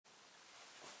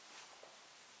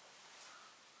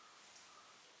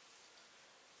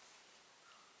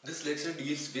This lecture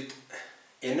deals with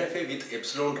NFA with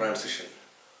epsilon transition,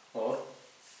 or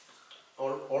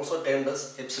also termed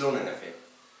as Epsilon NFA.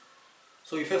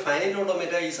 So if a finite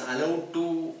automata is allowed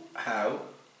to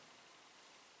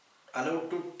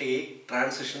take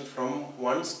transition from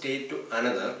one state to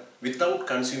another without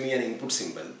consuming an input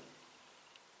symbol,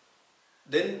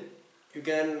 then you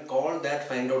can call that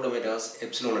finite automata as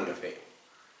Epsilon NFA.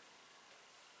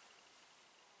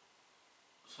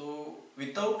 So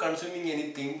without consuming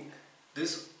anything,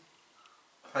 this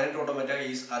finite automata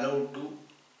is allowed to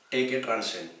take a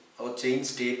transition or change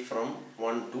state from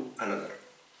one to another.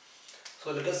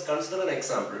 So let us consider an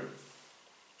example.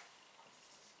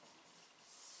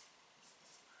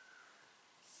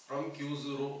 From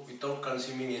Q0 without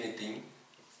consuming anything,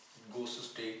 it goes to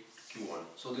state Q1.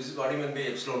 So this is what you mean by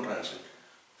epsilon transition.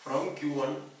 From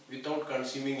Q1 without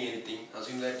consuming anything,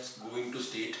 assume that it's going to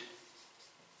state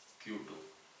Q2.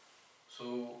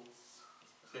 So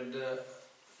let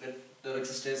the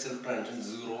resistor self transition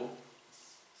 0,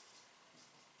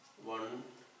 1,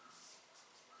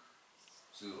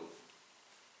 0.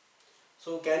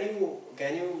 So can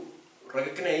you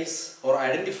recognize or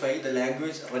identify the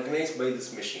language recognized by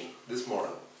this machine, this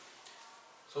model?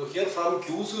 So here from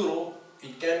Q0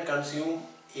 it can consume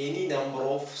any number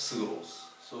of zeros.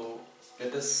 So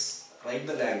let us write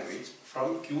the language.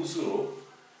 From Q0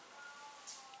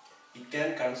 it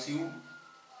can consume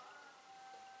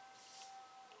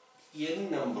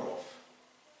n number of,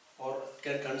 or it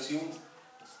can consume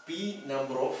p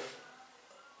number of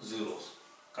zeros.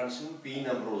 Consume p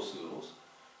number of zeros.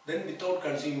 Then without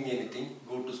consuming anything,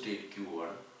 go to state Q1,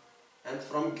 and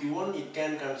from Q1 it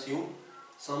can consume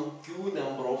some q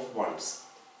number of ones.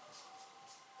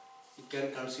 It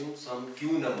can consume some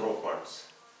q number of ones,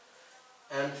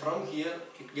 and from here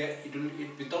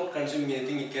without consuming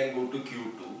anything it can go to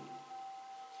Q2,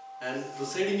 and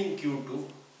residing in Q2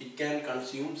 it can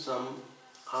consume some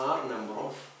r number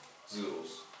of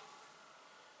zeros.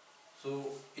 So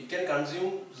it can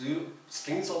consume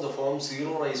strings of the form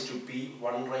 0 raised to p,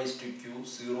 1 raised to q,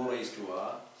 0 raised to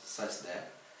r, such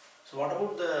that. So what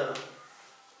about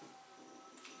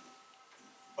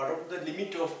the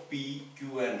limit of p,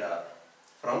 q and r?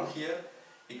 From here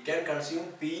it can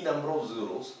consume p number of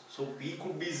zeros. So p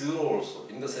could be 0 also,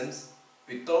 in the sense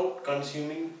without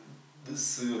consuming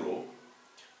this 0,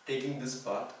 taking this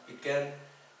path, it can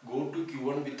go to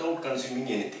Q1 without consuming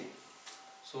anything.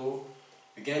 So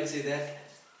we can say that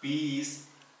P is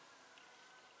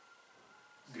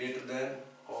greater than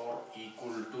or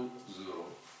equal to 0.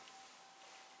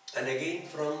 And again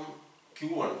from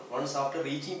Q1, once after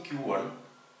reaching Q1,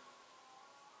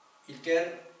 it can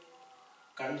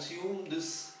consume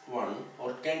this one,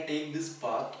 or it can take this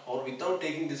path, or without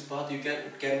taking this path it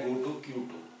can go to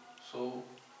Q2. So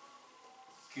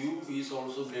Q is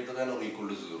also greater than or equal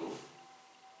to 0.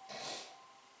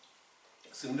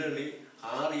 Similarly,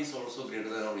 R is also greater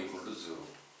than or equal to 0.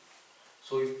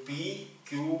 So if P,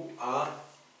 Q, R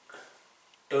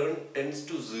tends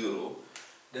to 0,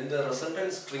 then the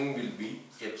resultant string will be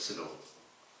epsilon.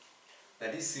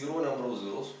 That is 0 number of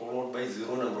zeros followed by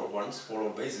 0 number of ones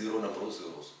followed by 0 number of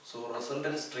zeros. So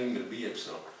resultant string will be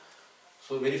epsilon.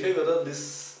 So verify whether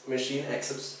this machine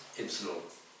accepts epsilon.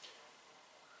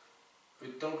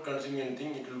 Without consuming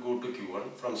anything, it will go to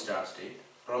Q1 from start state.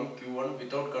 From Q1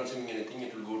 without consuming anything,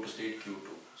 it will go to state Q2.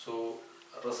 So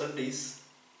result is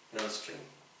null string.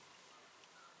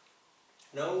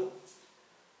 Now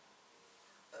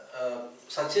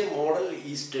such a model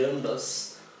is termed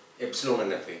as Epsilon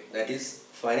NFA, that is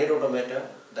finite automata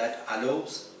that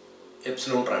allows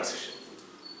epsilon transition.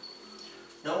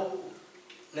 Now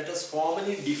let us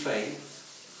formally define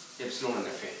Epsilon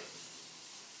NFA.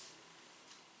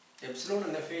 Epsilon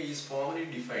NFA is formally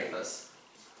defined as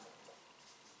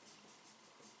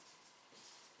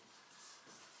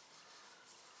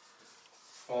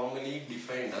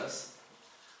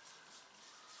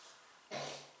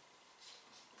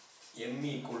M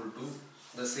equal to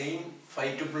the same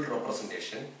 5-tuple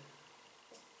representation,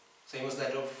 same as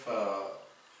that of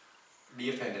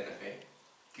DF and NFA,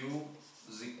 Q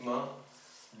sigma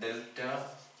delta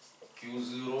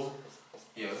Q0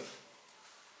 F,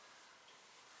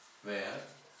 where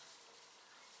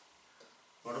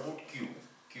what about Q?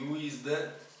 Q is the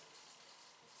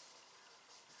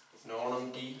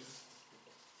non-empty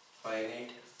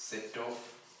finite set of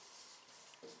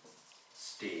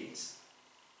states.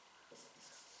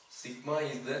 Sigma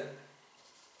is the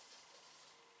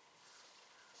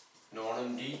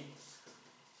non-empty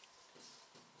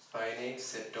finite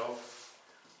set of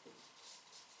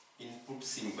input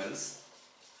symbols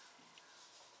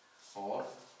or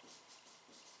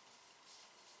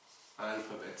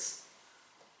alphabets.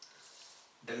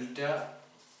 delta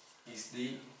is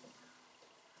the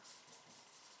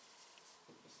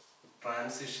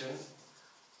transition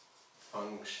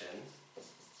function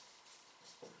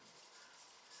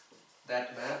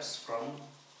that maps from,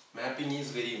 mapping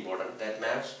is very important, that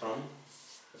maps from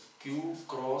Q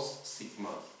cross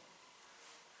sigma.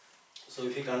 So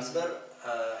if you consider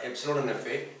Epsilon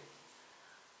NFA,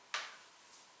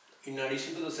 in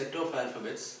addition to the set of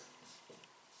alphabets,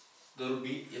 there will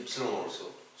be epsilon also,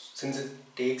 since it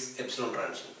takes epsilon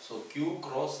transition. So Q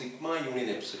cross sigma union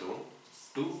epsilon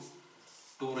to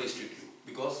 2 raised to Q,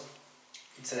 because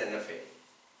it's an NFA.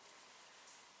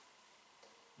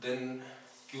 Then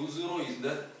Q0 is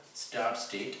the start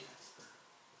state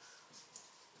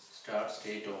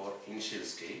or initial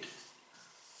state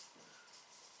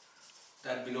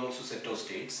that belongs to set of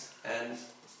states, and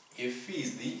F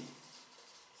is the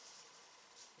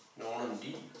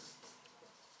non-empty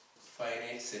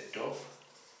finite set of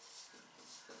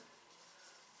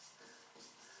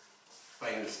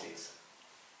final states.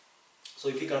 So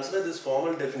if you consider this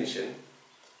formal definition,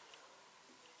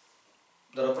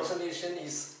 the representation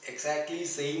is exactly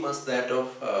same as that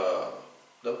of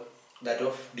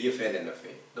DFA and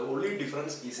NFA. The only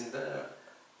difference is in the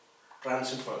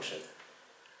transition function.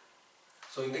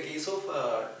 So in the case of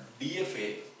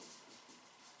DFA,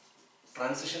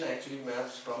 transition actually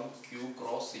maps from Q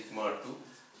cross sigma to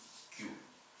Q.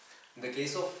 In the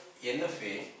case of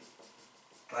NFA,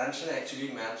 transition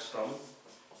actually maps from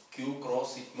Q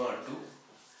cross sigma to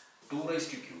 2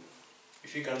 raised to Q.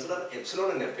 If you consider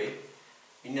Epsilon NFA,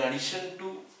 in addition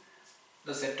to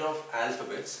the set of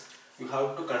alphabets, you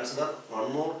have to consider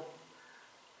one more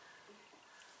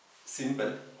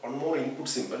symbol, one more input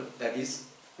symbol, that is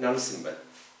null symbol.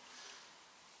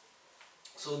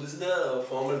 So this is the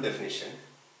formal definition.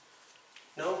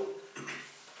 Now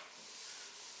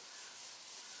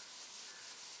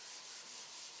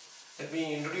let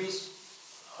me introduce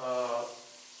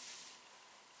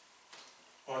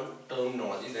one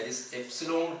terminology, that is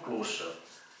epsilon closure.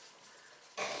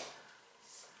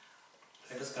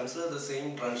 Let us consider the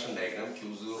same transition diagram,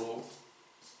 Q0,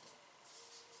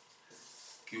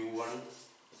 Q1,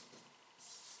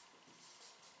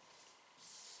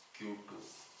 Q2.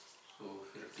 So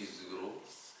here it is 0,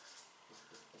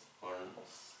 1,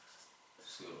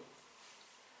 0.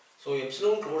 So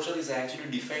epsilon closure is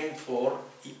actually defined for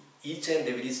each and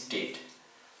every state.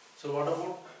 So what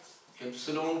about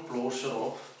epsilon closure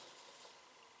of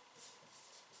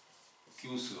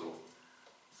Q0?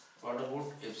 What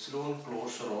about epsilon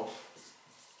closure of,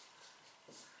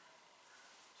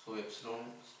 so epsilon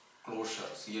closure,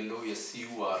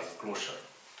 CLOSURE, closure,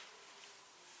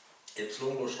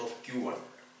 epsilon closure of Q1.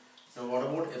 Now what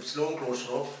about epsilon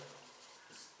closure of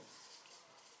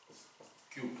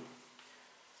Q2?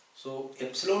 So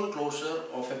epsilon closure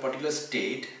of a particular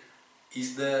state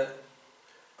is the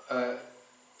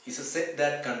is a set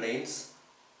that contains,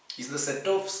 is the set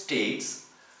of states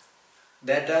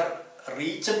that are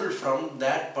reachable from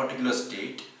that particular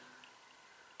state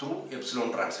through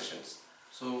epsilon transitions.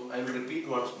 So I will repeat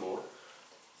once more.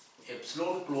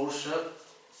 Epsilon closure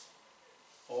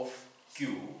of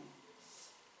Q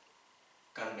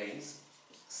contains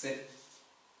set,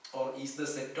 or is the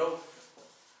set of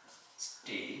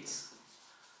states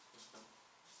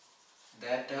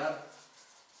that are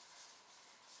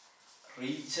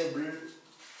reachable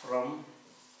from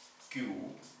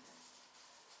Q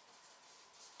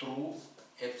through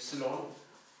epsilon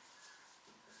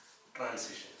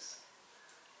transitions,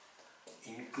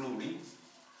 including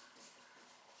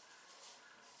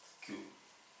Q.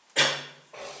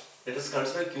 Let us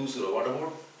consider Q0. What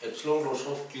about epsilon closure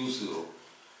of Q0?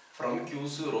 From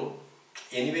Q0,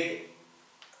 anyway,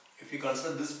 if you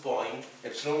consider this point,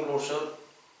 epsilon closure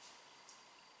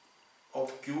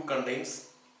of Q contains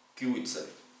Q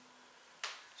itself.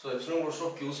 So epsilon closure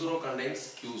of Q0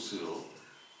 contains Q0.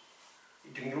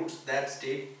 It includes that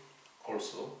state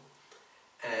also,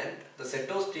 and the set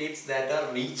of states that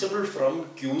are reachable from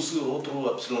Q0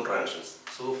 through epsilon transitions.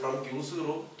 So from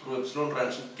Q0 through epsilon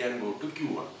transition can go to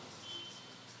Q1.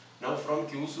 Now from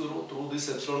Q0 through this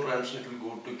epsilon transition it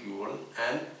will go to Q1,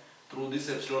 and through this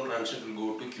epsilon transition it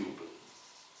will go to Q2.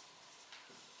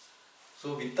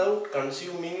 So without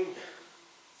consuming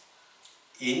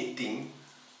anything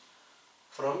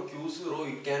from Q0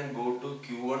 it can go to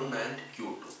Q1 and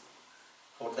Q2.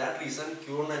 For that reason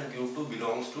Q1 and Q2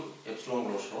 belongs to epsilon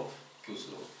closure of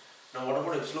Q0. Now what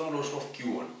about epsilon closure of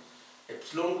Q1?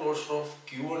 Epsilon closure of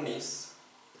Q1 is,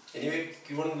 anyway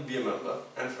Q1 will be a member,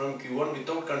 and from Q1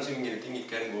 without consuming anything it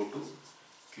can go to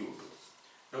Q2.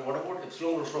 Now what about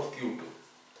epsilon closure of Q2?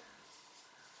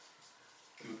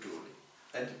 Q2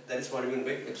 only. That is what we mean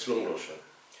by epsilon closure.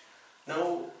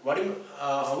 Now,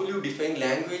 how will you define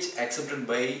language accepted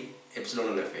by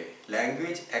Epsilon NFA?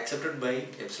 Language accepted by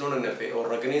Epsilon NFA or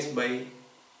recognized by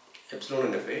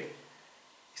Epsilon NFA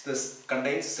is this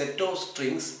contains set of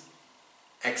strings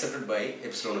accepted by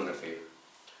Epsilon NFA.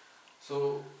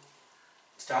 So,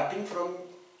 starting from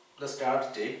the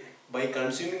start state, by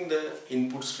consuming the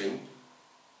input string,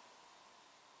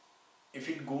 if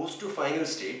it goes to final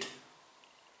state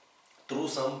through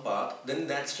some path, then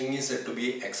that string is said to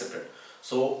be accepted.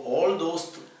 So all those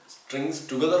strings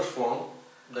together form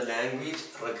the language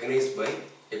recognized by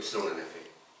Epsilon NFA.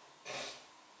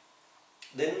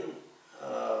 Then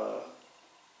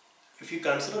if you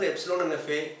consider Epsilon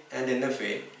NFA and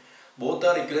NFA, both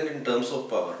are equivalent in terms of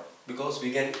power, because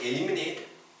we can eliminate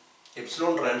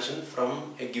epsilon transition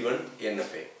from a given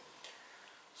NFA.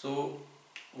 So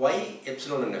why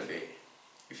Epsilon NFA?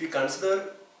 If you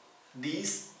consider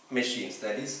these machines,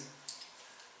 that is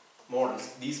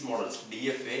models, these models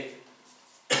DFA,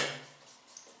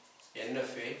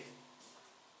 NFA,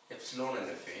 Epsilon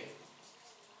NFA,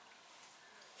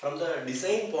 from the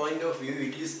design point of view,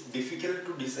 it is difficult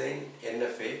to design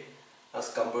NFA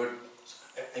as compared,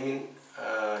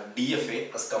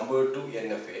 DFA as compared to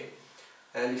NFA.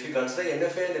 And if you consider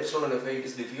NFA and Epsilon NFA, it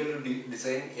is difficult to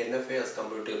design NFA as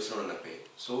compared to Epsilon NFA.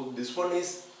 So this one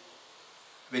is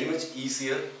very much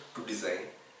easier to design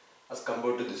as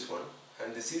compared to this one,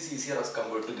 and this is easier as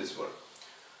compared to this one.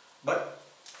 But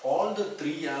all the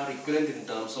three are equivalent in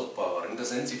terms of power, in the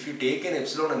sense if you take an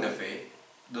Epsilon NFA,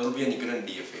 there will be an equivalent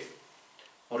DFA,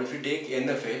 or if you take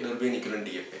NFA, there will be an equivalent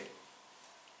DFA.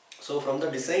 So from the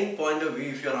design point of view,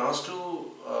 if you are asked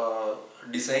to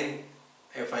design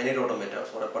a finite automata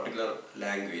for a particular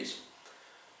language,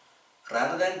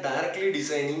 rather than directly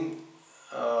designing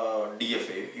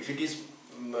DFA, if it is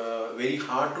very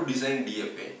hard to design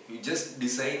DFA, you just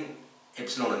design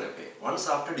Epsilon NFA. Once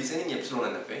after designing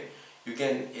Epsilon NFA, you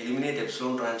can eliminate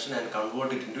epsilon transition and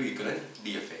convert it into equivalent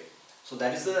DFA. So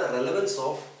that is the relevance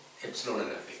of Epsilon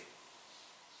NFA.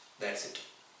 That's it.